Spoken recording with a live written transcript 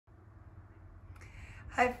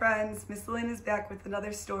Hi friends, Miss Elaine is back with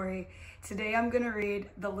another story. Today I'm going to read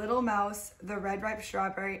The Little Mouse, the Red Ripe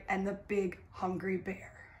Strawberry, and the Big Hungry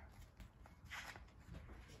Bear.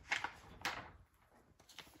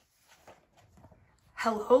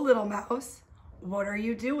 Hello, little mouse. What are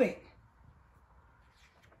you doing?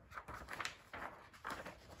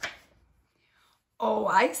 Oh,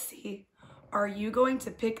 I see. Are you going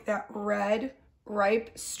to pick that red,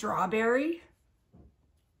 ripe strawberry?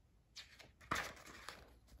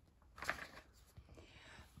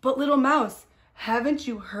 But little mouse, haven't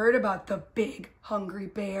you heard about the big hungry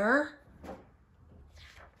bear?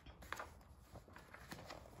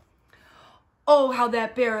 Oh, how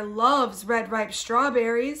that bear loves red ripe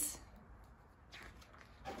strawberries.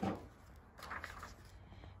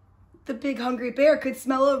 The big hungry bear could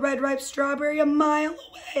smell a red ripe strawberry a mile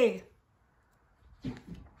away.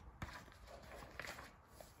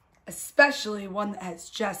 Especially one that has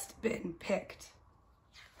just been picked.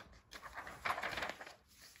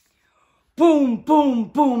 Boom, boom,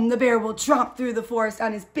 boom, the bear will tromp through the forest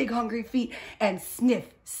on his big hungry feet and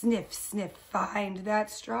sniff, sniff, sniff, find that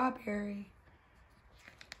strawberry.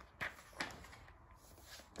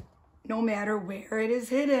 No matter where it is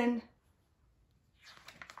hidden,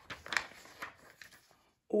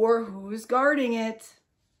 or who's guarding it,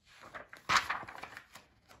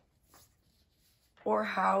 or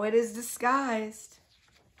how it is disguised.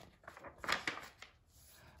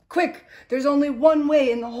 Quick, there's only one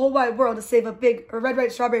way in the whole wide world to save a red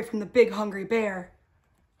ripe strawberry from the big hungry bear.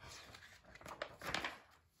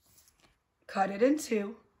 Cut it in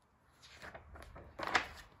two.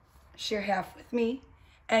 Share half with me,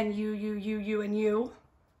 and you, and you.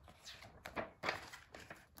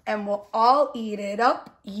 And we'll all eat it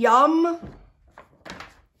up. Yum!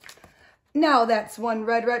 Now that's one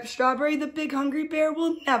red ripe strawberry the big hungry bear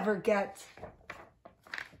will never get.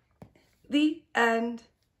 The end.